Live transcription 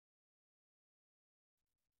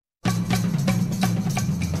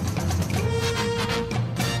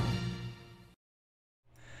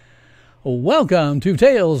Welcome to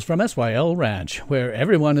Tales from SYL Ranch, where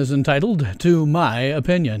everyone is entitled to my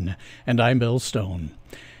opinion, and I'm Bill Stone.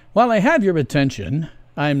 While I have your attention,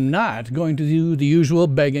 I'm not going to do the usual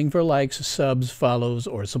begging for likes, subs, follows,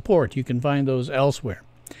 or support. You can find those elsewhere.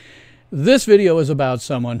 This video is about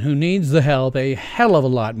someone who needs the help a hell of a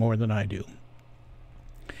lot more than I do.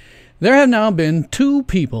 There have now been 2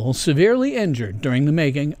 people severely injured during the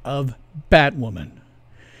making of Batwoman.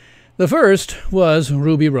 The first was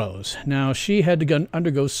Ruby Rose. Now, she had to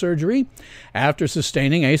undergo surgery after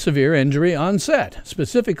sustaining a severe injury on set.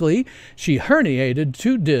 Specifically, she herniated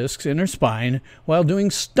 2 discs in her spine while doing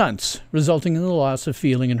stunts, resulting in the loss of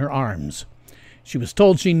feeling in her arms. She was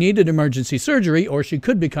told she needed emergency surgery or she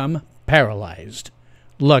could become paralyzed.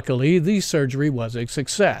 Luckily, the surgery was a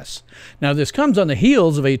success. Now, this comes on the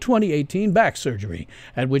heels of a 2018 back surgery,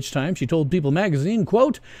 at which time she told People magazine,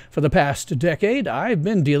 quote, "For the past decade, I've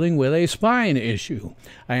been dealing with a spine issue.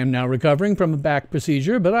 I am now recovering from a back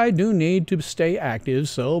procedure, but I do need to stay active,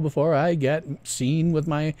 so before I get seen with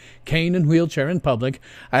my cane and wheelchair in public,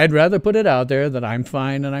 I'd rather put it out there that I'm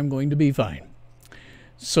fine and I'm going to be fine."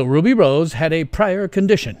 So Ruby Rose had a prior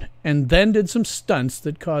condition and then did some stunts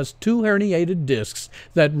that caused 2 herniated discs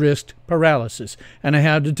that risked paralysis. And I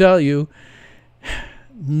have to tell you,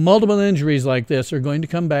 multiple injuries like this are going to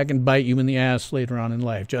come back and bite you in the ass later on in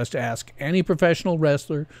life. Just ask any professional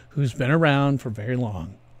wrestler who's been around for very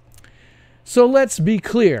long. So let's be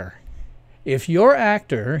clear. If your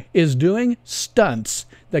actor is doing stunts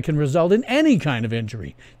that can result in any kind of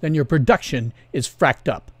injury, then your production is fracked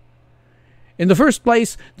up. In the first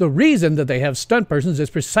place, the reason that they have stunt persons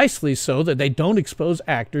is precisely so that they don't expose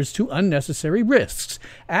actors to unnecessary risks.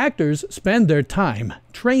 Actors spend their time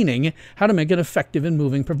training how to make an effective and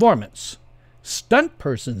moving performance. Stunt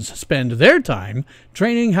persons spend their time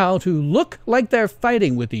training how to look like they're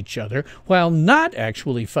fighting with each other while not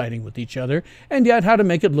actually fighting with each other, and yet how to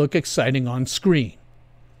make it look exciting on screen.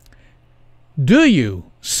 Do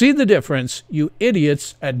you see the difference, you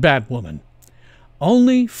idiots at Batwoman?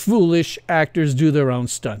 Only foolish actors do their own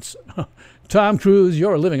stunts. Tom Cruise,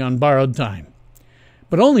 you're living on borrowed time.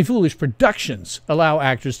 But only foolish productions allow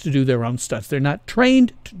actors to do their own stunts. They're not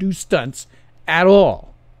trained to do stunts at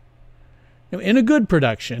all. Now, in a good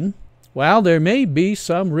production, while there may be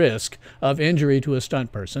some risk of injury to a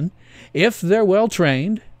stunt person, if they're well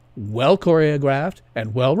trained, well choreographed,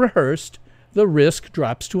 and well rehearsed, the risk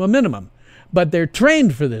drops to a minimum. But they're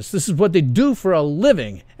trained for this. This is what they do for a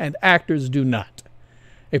living, and actors do not.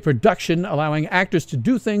 A production allowing actors to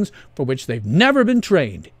do things for which they've never been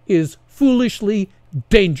trained is foolishly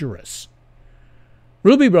dangerous.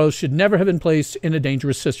 Ruby Rose should never have been placed in a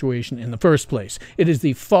dangerous situation in the first place. It is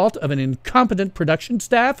the fault of an incompetent production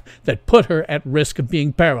staff that put her at risk of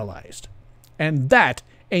being paralyzed. And that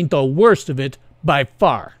ain't the worst of it by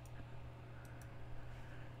far.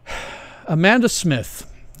 Amanda Smith,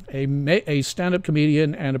 a stand-up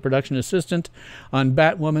comedian and a production assistant on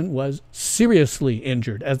Batwoman, was seriously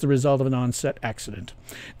injured as the result of an on-set accident.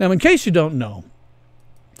 Now, in case you don't know,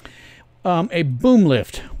 a boom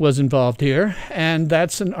lift was involved here, and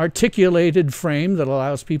that's an articulated frame that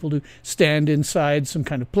allows people to stand inside some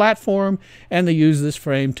kind of platform, and they use this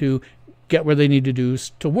frame to get where they need to do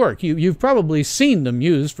to work. You've probably seen them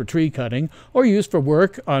used for tree cutting or used for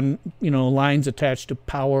work on, lines attached to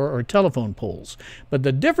power or telephone poles. But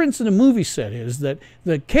the difference in a movie set is that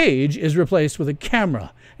the cage is replaced with a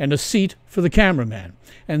camera and a seat for the cameraman.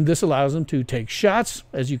 And this allows them to take shots,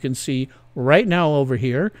 as you can see right now over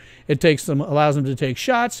here. It allows them to take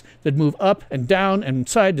shots that move up and down and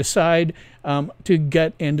side to side to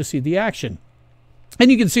get in to see the action. And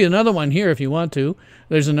you can see another one here if you want to.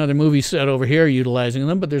 There's another movie set over here utilizing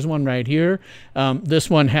them, but there's one right here. This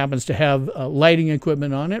one happens to have lighting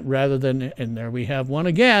equipment on it rather than, and there we have one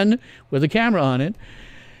again with a camera on it.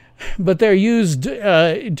 But they're used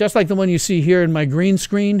just like the one you see here in my green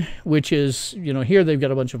screen, which is, here they've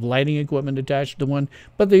got a bunch of lighting equipment attached to one,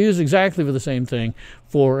 but they're used exactly for the same thing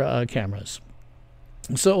for cameras.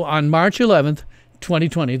 So on March 11th,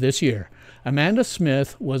 2020, this year, Amanda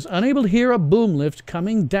Smith was unable to hear a boom lift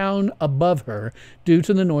coming down above her due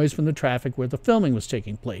to the noise from the traffic where the filming was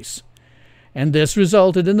taking place. And this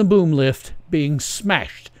resulted in the boom lift being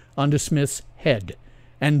smashed onto Smith's head.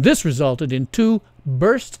 And this resulted in 2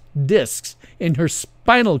 burst discs in her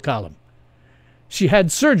spinal column. She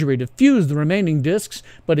had surgery to fuse the remaining discs,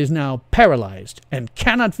 but is now paralyzed and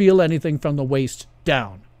cannot feel anything from the waist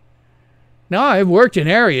down. Now, I've worked in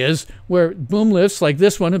areas where boom lifts like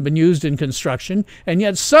this one have been used in construction, and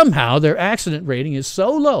yet somehow their accident rating is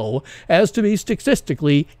so low as to be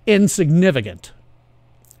statistically insignificant.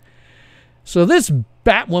 So this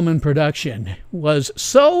Batwoman production was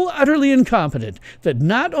so utterly incompetent that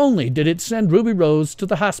not only did it send Ruby Rose to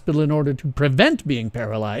the hospital in order to prevent being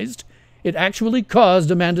paralyzed, it actually caused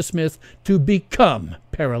Amanda Smith to become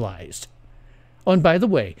paralyzed. Oh, and by the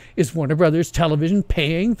way, is Warner Brothers Television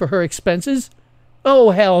paying for her expenses? Oh,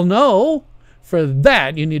 hell no! For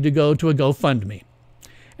that, you need to go to a GoFundMe.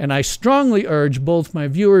 And I strongly urge both my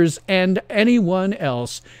viewers and anyone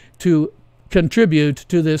else to contribute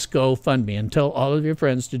to this GoFundMe and tell all of your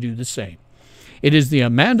friends to do the same. It is the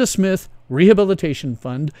Amanda Smith Rehabilitation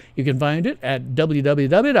Fund. You can find it at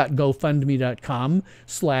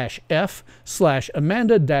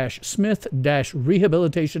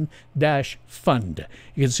www.gofundme.com/F/Amanda-Smith-Rehabilitation-Fund.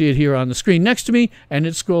 You can see it here on the screen next to me, and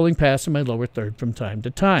it's scrolling past in my lower third from time to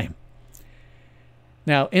time.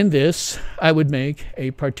 Now, in this, I would make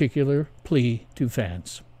a particular plea to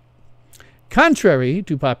fans. Contrary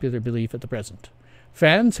to popular belief at the present,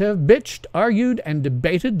 fans have bitched, argued, and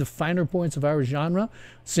debated the finer points of our genre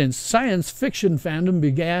since science fiction fandom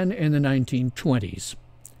began in the 1920s.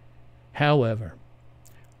 However,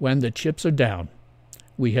 when the chips are down,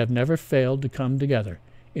 we have never failed to come together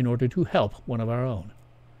in order to help one of our own.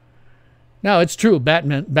 Now, it's true,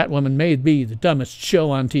 Batwoman may be the dumbest show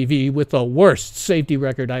on TV with the worst safety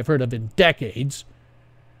record I've heard of in decades,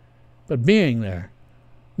 but being there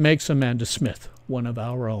makes Amanda Smith one of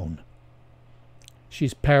our own.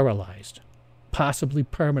 She's paralyzed, possibly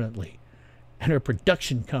permanently, and her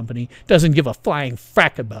production company doesn't give a flying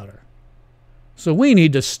frack about her. So we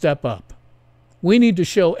need to step up. We need to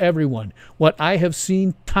show everyone what I have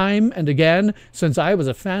seen time and again since I was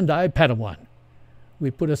a Fandai Padawan. We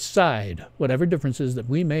put aside whatever differences that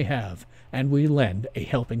we may have, and we lend a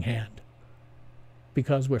helping hand.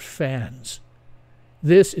 Because we're fans.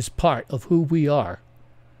 This is part of who we are.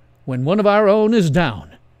 When one of our own is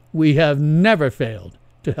down, we have never failed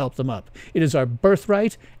to help them up. It is our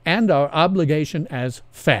birthright and our obligation as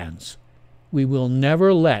fans. We will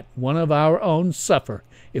never let one of our own suffer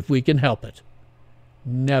if we can help it.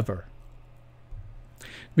 Never.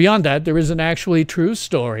 Beyond that, there is an actually true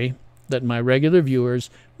story that my regular viewers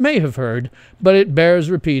may have heard, but it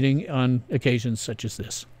bears repeating on occasions such as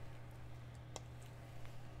this.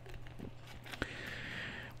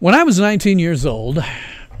 When I was 19 years old,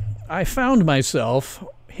 I found myself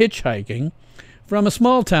hitchhiking from a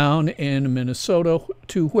small town in Minnesota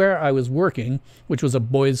to where I was working, which was a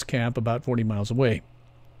boys' camp about 40 miles away.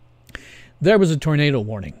 There was a tornado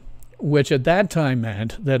warning, which at that time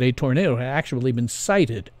meant that a tornado had actually been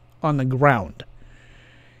sighted on the ground.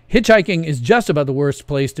 Hitchhiking is just about the worst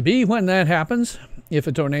place to be when that happens. If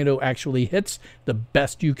a tornado actually hits, the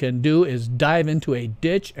best you can do is dive into a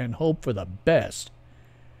ditch and hope for the best.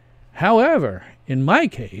 However, in my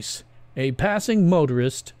case, a passing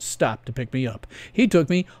motorist stopped to pick me up. He took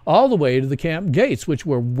me all the way to the camp gates, which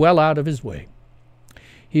were well out of his way.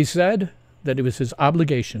 He said that it was his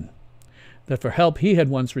obligation, that for help he had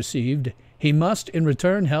once received, he must in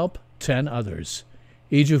return help 10 others,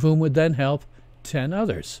 each of whom would then help 10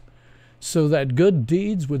 others, so that good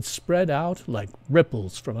deeds would spread out like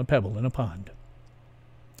ripples from a pebble in a pond.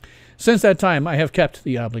 Since that time, I have kept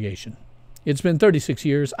the obligation. It's been 36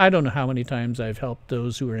 years. I don't know how many times I've helped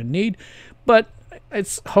those who are in need, but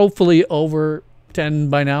it's hopefully over 10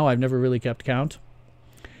 by now. I've never really kept count.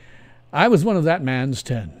 I was one of that man's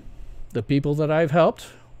 10. The people that I've helped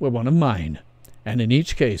were one of mine, and in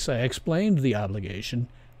each case I explained the obligation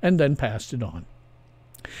and then passed it on.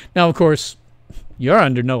 Now, of course, you're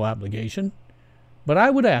under no obligation, but I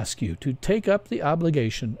would ask you to take up the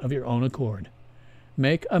obligation of your own accord.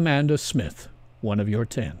 Make Amanda Smith one of your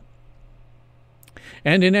 10.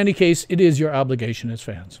 And in any case, it is your obligation as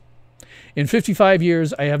fans. In 55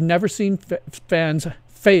 years, I have never seen fans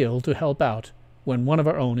fail to help out when one of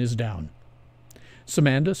our own is down. So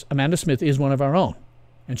Amanda Smith is one of our own,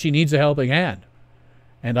 and she needs a helping hand.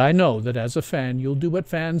 And I know that as a fan, you'll do what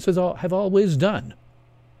fans have always done.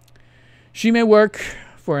 She may work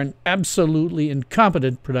for an absolutely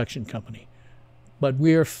incompetent production company, but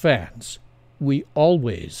we're fans. We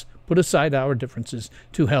always put aside our differences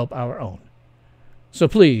to help our own. So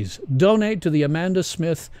please, donate to the Amanda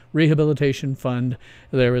Smith Rehabilitation Fund.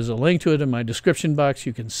 There is a link to it in my description box.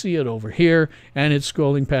 You can see it over here, and it's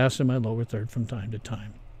scrolling past in my lower third from time to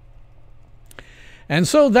time. And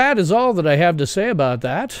so that is all that I have to say about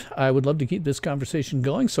that. I would love to keep this conversation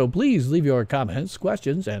going, so please leave your comments,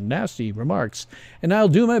 questions, and nasty remarks, and I'll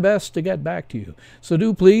do my best to get back to you. So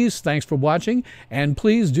do please, thanks for watching, and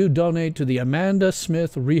please do donate to the Amanda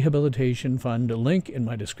Smith Rehabilitation Fund, link in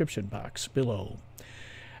my description box below.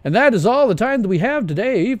 And that is all the time that we have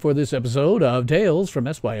today for this episode of Tales from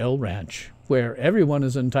SYL Ranch, where everyone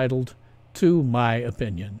is entitled to my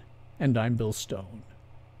opinion. And I'm Bill Stone.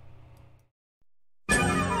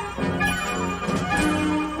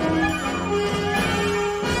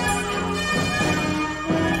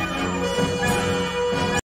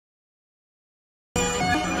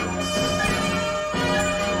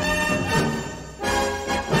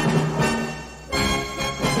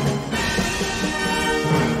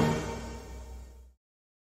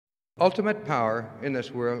 Ultimate power in this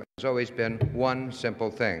world has always been one simple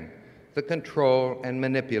thing: the control and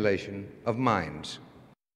manipulation of minds.